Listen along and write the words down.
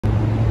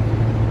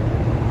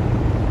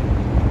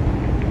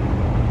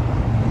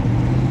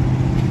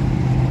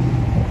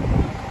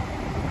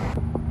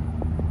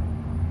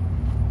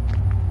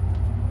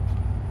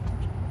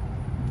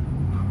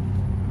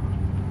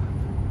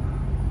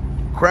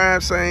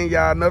Crime scene,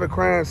 y'all. Another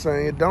crime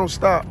scene. It don't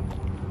stop.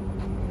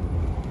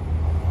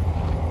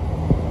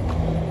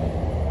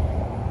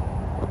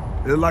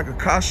 It's like a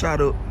car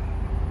shot up.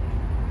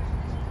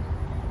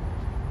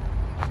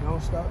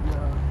 Don't stop,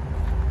 y'all.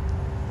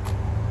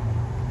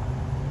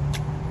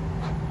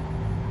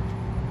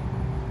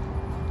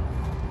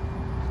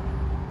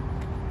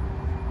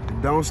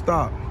 It don't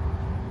stop.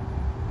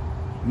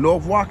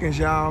 North Watkins,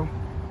 y'all.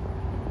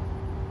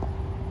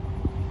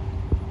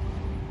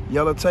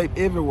 Yellow tape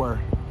everywhere.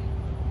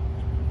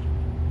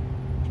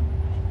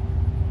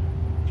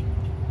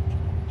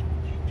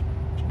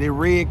 The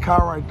red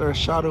car right there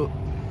shot up.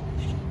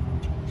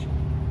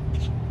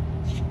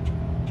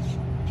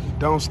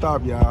 Don't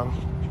stop, y'all.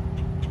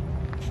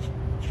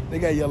 They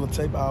got yellow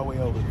tape all the way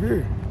over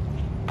here.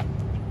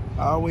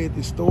 All the way at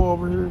the store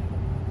over here.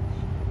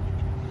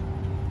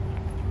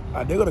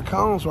 There go the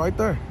cones right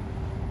there.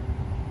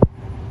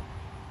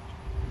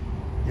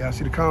 Y'all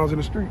see the cones in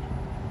the street?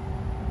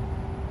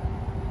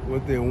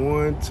 What there?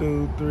 1,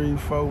 2, 3,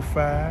 4,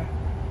 5.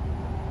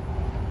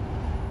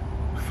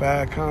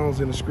 5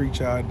 cones in the street,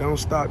 y'all. Don't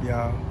stop,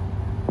 y'all.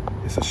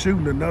 It's a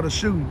shooting, another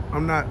shooting.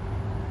 I'm not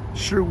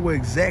sure what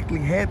exactly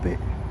happened,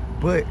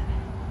 but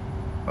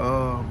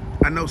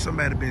I know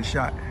somebody been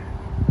shot.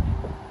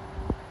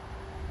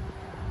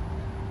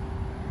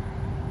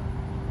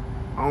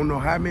 I don't know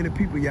how many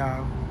people,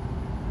 y'all.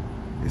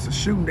 It's a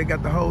shooting. They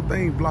got the whole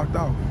thing blocked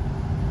off.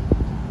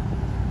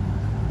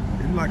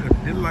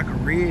 It's like a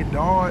red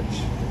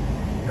Dodge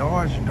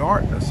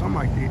Dart or something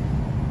like that.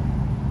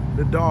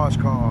 The Dodge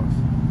cars.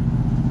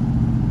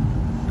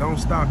 Don't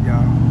stop,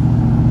 y'all.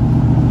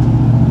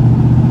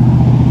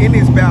 In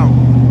this bout.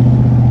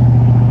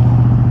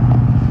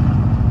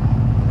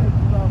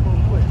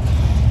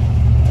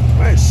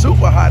 Man, it's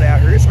super hot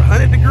out here. It's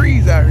 100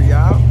 degrees out here,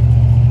 y'all.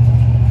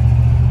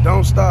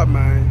 Don't stop,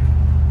 man.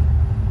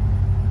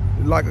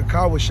 It's like a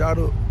car was shot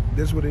up.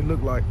 This is what it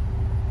looked like.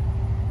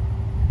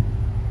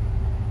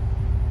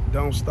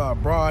 Don't stop.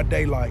 Broad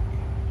daylight.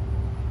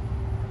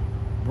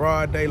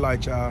 Broad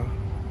daylight, y'all.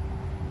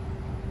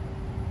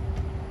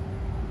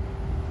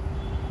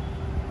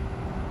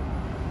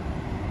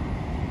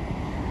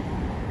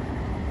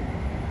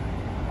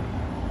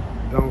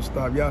 Don't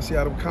stop. Y'all see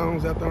how them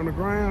cones out there on the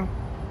ground?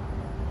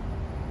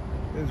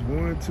 There's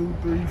 1, 2,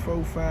 3,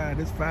 4, 5.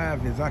 There's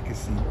 5 as I can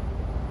see.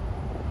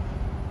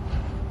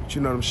 But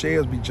you know them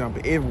shells be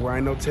jumping everywhere.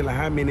 Ain't no telling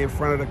how many in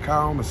front of the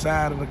car, on the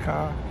side of the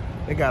car.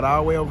 They got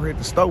all the way over here at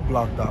the stove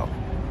blocked off.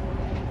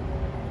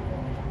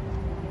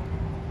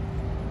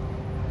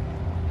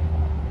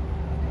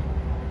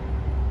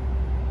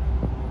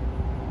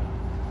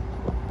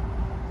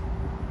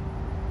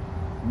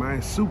 Man,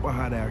 it's super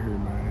hot out here,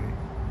 man.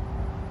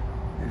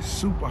 It's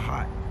super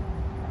hot.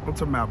 I'm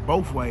talking about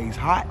both ways.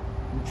 Hot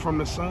from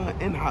the sun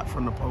and hot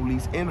from the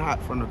police and hot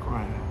from the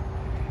crime.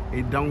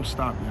 It don't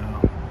stop,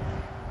 y'all.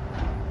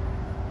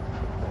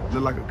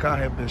 Look like a car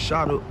had been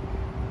shot up.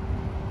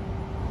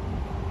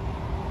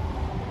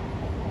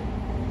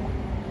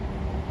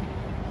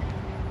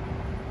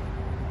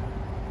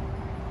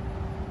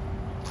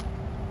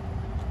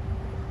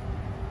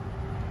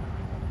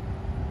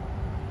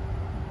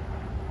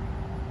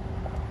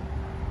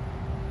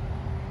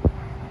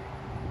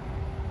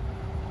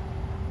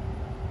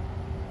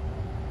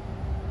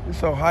 It's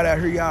so hot out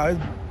here, y'all. It's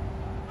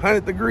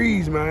 100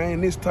 degrees, man,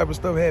 and this type of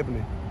stuff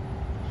happening.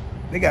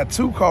 They got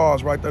 2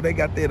 cars right there. They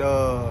got that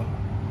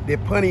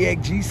Pontiac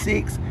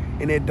G6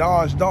 and that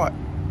Dodge Dart.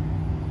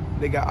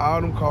 They got all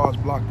them cars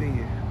blocked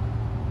in.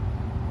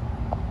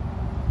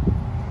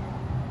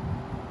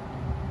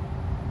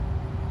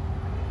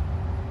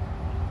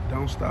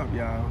 Don't stop,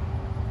 y'all.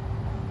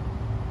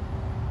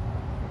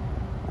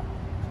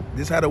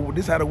 This how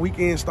the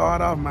weekend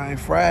start off, man.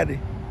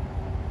 Friday.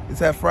 This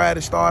how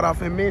Friday start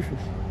off in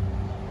Memphis.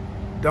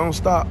 Don't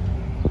stop.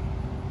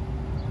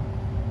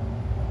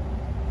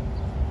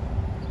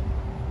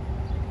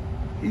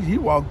 He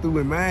walked through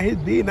it, man. His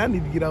bid, I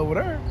need to get over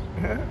there.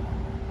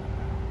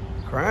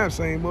 Crime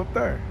scene up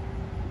there.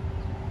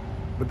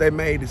 But they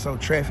made it so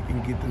traffic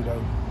can get through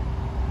though.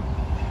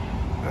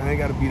 I ain't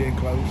gotta be that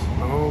close.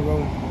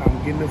 I'm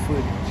getting the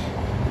footage.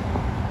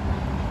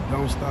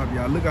 Don't stop,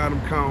 y'all. Look at all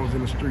them cones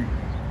in the street.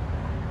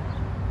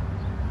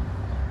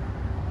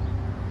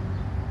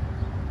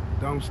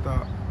 Don't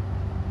stop.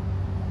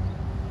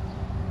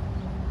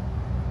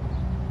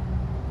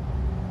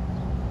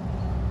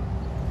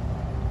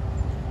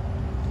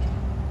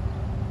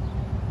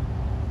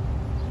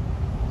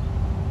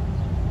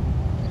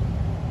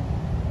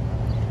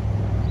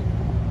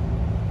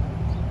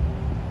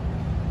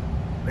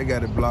 They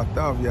got it blocked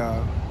off,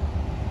 y'all.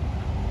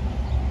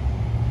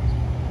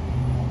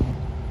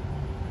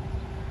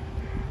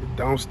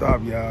 Don't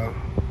stop, y'all.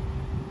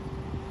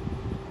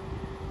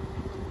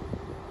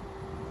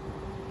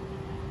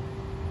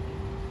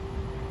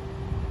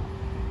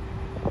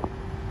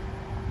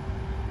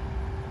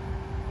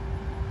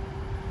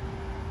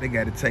 They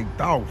got it taped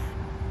off.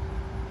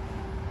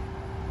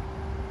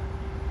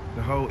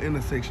 The whole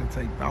intersection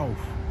taped off.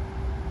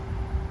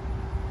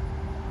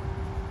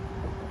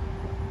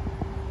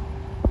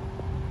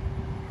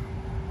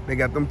 They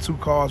got them 2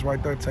 cars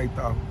right there taped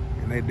off.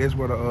 And that's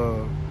where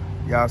the,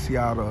 y'all see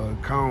all the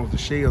cones, the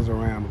shells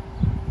around them.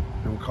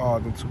 Them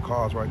cars, them 2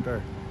 cars right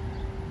there.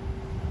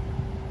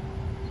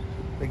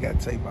 They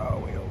got tape all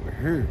the way over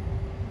here.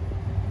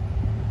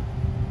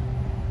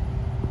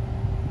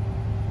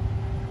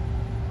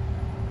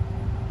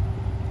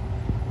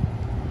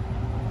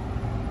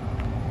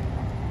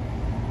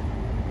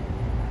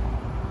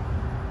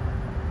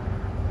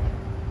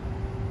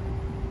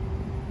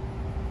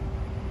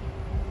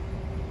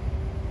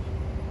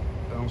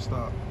 Don't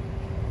stop.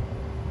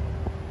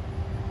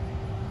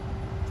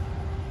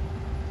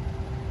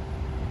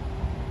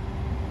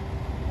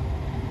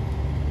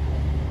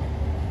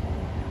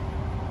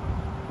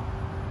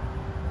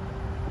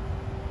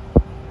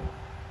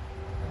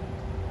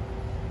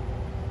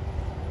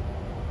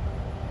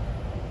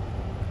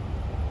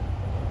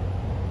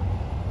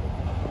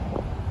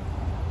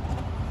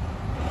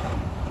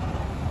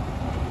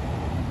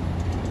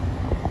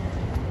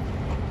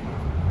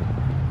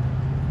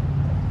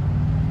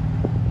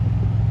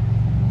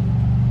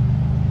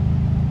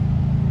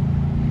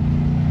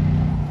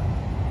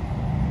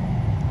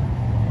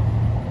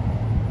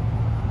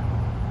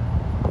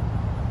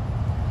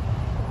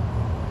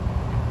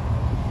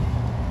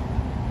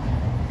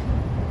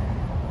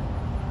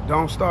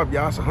 Don't stop,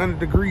 y'all. It's 100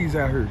 degrees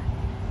out here.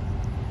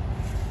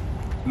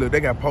 Look, they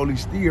got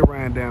police still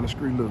riding down the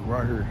street. Look,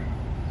 right here.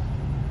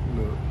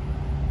 Look.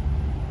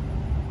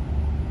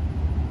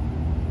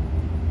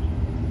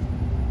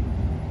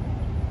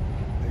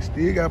 They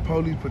still got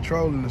police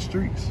patrolling the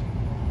streets.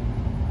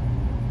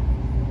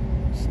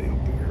 See him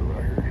through here,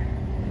 right here.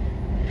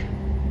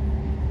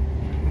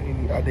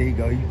 Oh, there you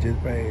go. He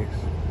just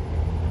passed.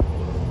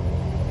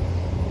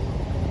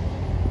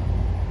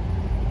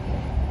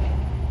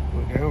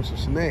 Got him some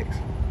snacks.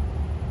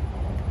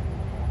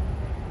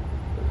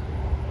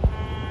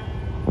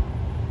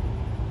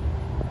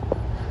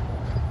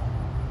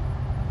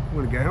 I'm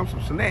gonna get him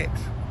some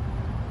snacks. He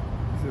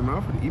said, man,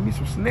 I'm finna eat me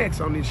some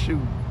snacks on this shoe.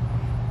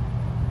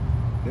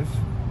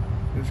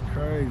 That's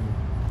crazy.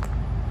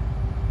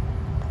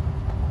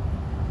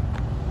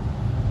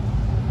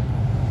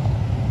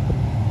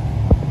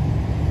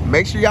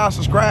 Make sure y'all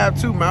subscribe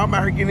too, man. I'm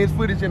out here getting this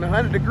footage in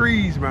 100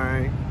 degrees,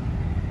 man.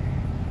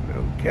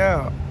 No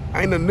cap.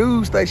 Ain't a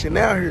news station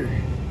out here.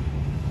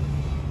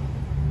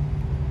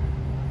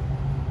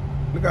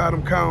 Look at all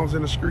them cones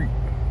in the street.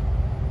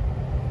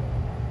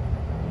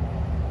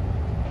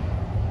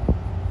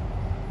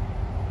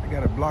 They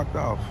got it blocked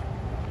off.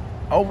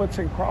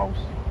 Overton Cross.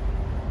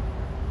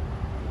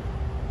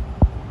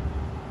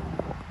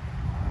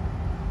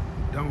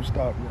 Don't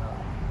stop, y'all.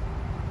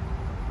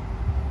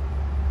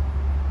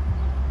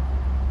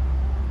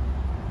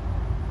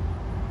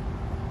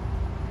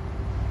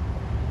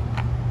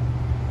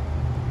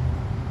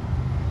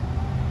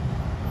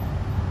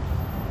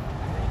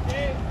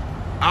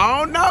 I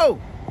don't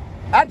know.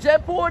 I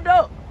just pulled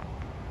up.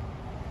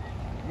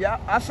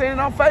 Yeah, I seen it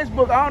on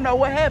Facebook. I don't know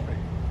what happened.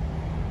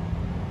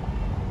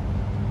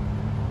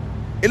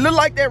 It looked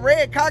like that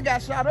red car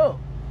got shot up.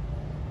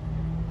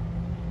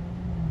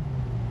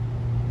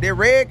 That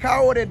red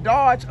car or that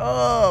Dodge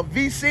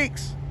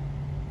V6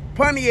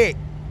 Pontiac.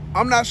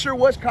 I'm not sure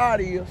which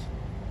car it is.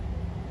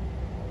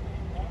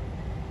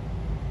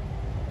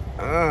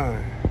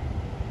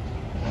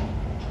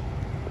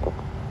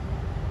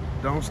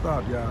 Don't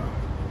stop, y'all.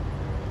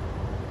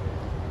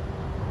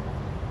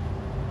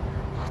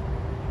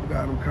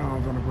 Got them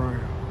cones on the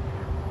ground.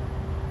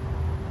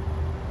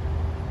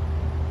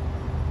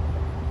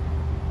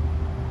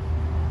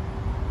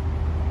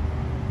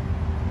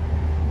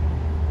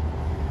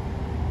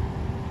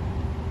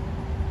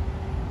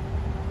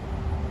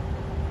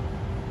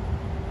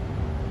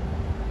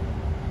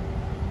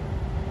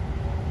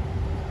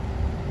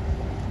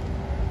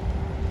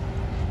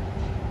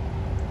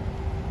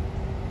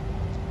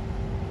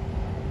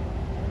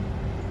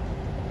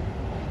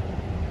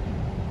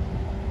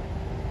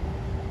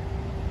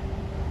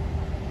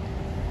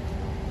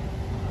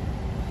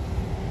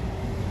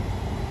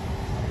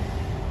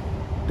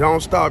 Don't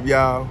stop,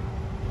 y'all.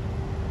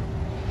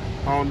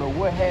 I don't know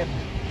what happened.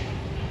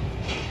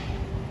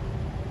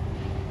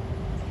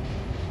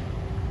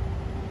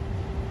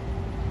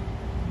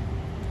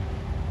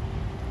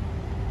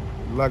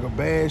 Like a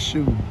bad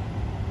shoe.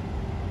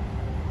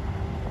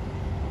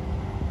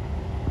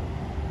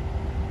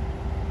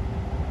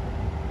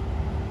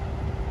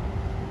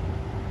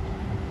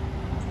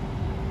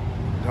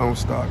 Don't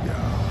stop,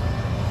 y'all.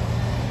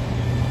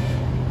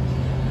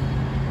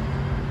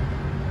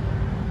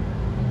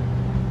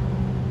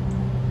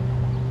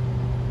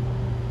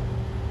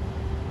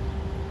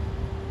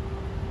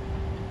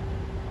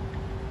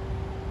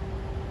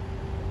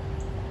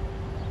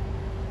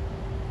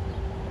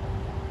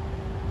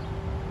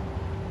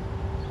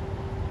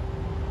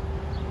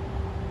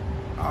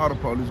 All the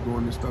police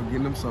going and stuff,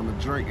 getting them something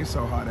to drink. It's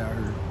so hot out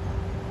here.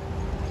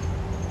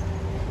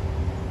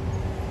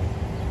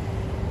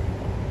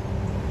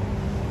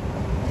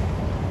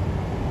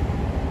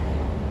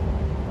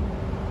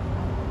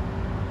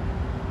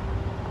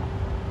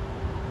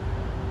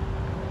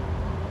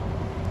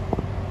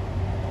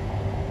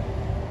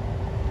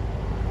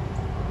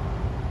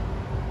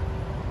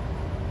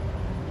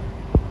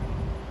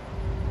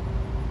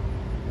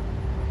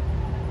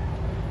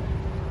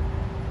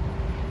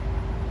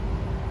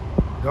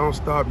 Don't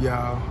stop,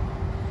 y'all.